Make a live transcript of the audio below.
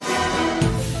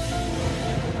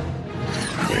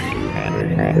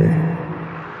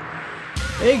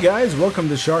Hey guys, welcome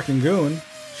to Shark and Goon.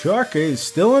 Shark is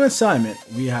still on assignment.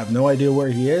 We have no idea where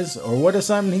he is or what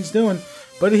assignment he's doing,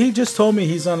 but he just told me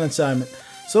he's on assignment.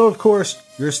 So of course,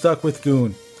 you're stuck with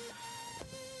Goon.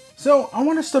 So I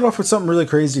want to start off with something really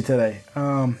crazy today.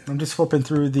 I'm just flipping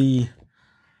through the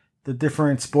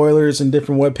different spoilers and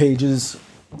different web pages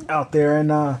out there,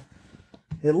 and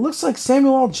it looks like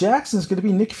Samuel L. Jackson is going to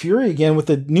be Nick Fury again with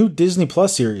the new Disney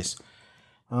Plus series,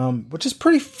 which is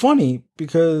pretty funny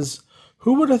because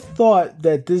who would have thought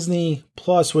that Disney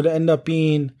Plus would end up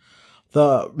being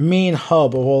the main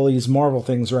hub of all these Marvel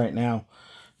things right now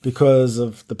because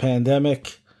of the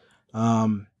pandemic,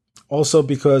 also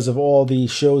because of all the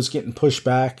shows getting pushed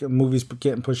back, movies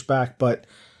getting pushed back, but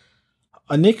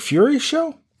a Nick Fury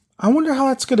show? I wonder how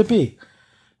that's going to be.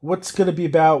 What's going to be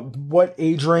about, what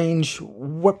age range,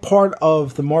 what part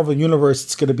of the Marvel Universe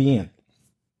it's going to be in.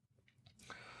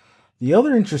 The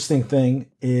other interesting thing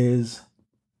is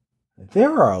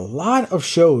there are a lot of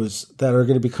shows that are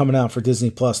going to be coming out for Disney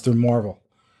Plus through Marvel.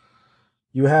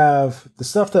 You have the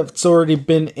stuff that's already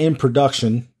been in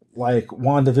production, like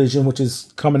WandaVision, which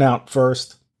is coming out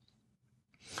first.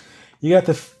 You got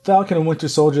the Falcon and Winter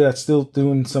Soldier that's still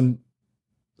doing some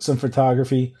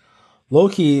photography.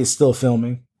 Loki is still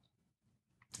filming.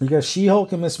 You got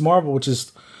She-Hulk and Miss Marvel, which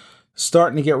is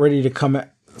starting to get ready to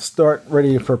start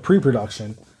ready for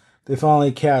pre-production. They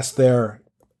finally cast their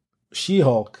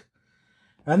She-Hulk.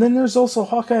 And then there's also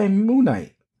Hawkeye and Moon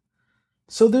Knight.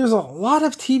 So there's a lot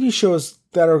of TV shows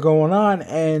that are going on,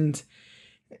 and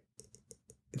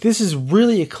this is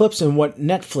really eclipsing what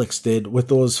Netflix did with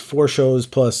those 4 shows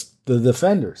plus The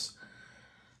Defenders.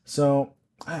 So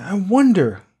I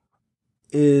wonder,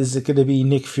 is it going to be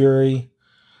Nick Fury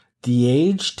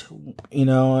de-aged,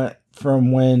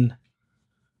 from when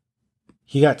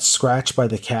he got scratched by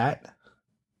the cat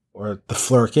or the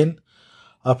Flurkin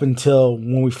up until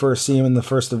when we first see him in the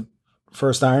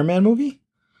first Iron Man movie?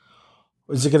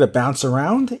 Is it going to bounce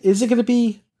around? Is it going to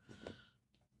be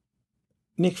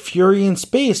Nick Fury in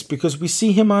space because we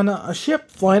see him on a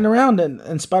ship flying around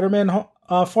in Spider-Man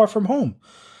Far From Home?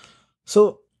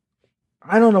 So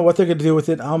I don't know what they're going to do with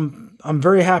it. I'm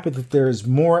very happy that there's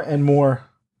more and more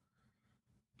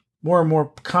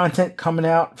content coming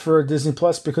out for Disney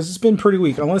Plus because it's been pretty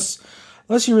weak. Unless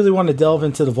you really want to delve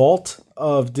into the vault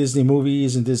of Disney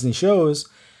movies and Disney shows,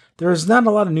 there's not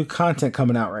a lot of new content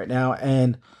coming out right now,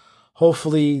 and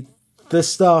hopefully this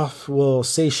stuff will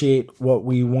satiate what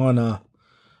we want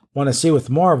to see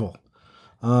with Marvel.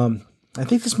 I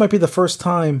think this might be the first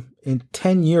time in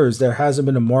 10 years there hasn't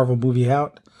been a Marvel movie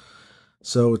out.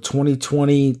 So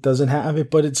 2020 doesn't have it,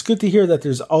 but it's good to hear that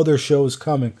there's other shows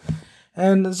coming.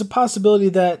 And there's a possibility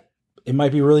that it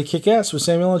might be really kick-ass with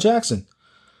Samuel L. Jackson.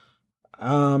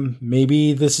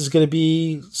 Maybe this is going to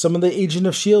be some of the Agent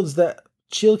of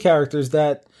S.H.I.E.L.D. characters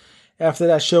that after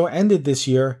that show ended this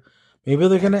year, maybe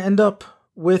they're going to end up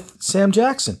with Sam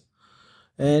Jackson.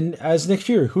 And as Nick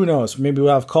Fury, who knows? Maybe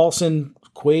we'll have Coulson,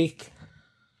 Quake,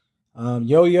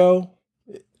 Yo-Yo.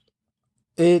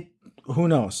 Who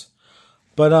knows?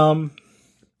 But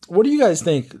what do you guys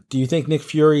think? Do you think Nick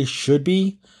Fury should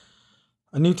be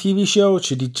a new TV show?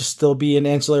 Should he just still be an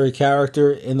ancillary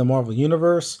character in the Marvel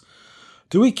Universe?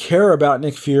 Do we care about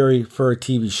Nick Fury for a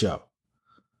TV show?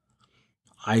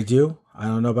 I do. I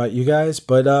don't know about you guys,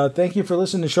 but thank you for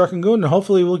listening to Shark and Goon, and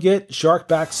hopefully we'll get Shark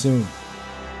back soon.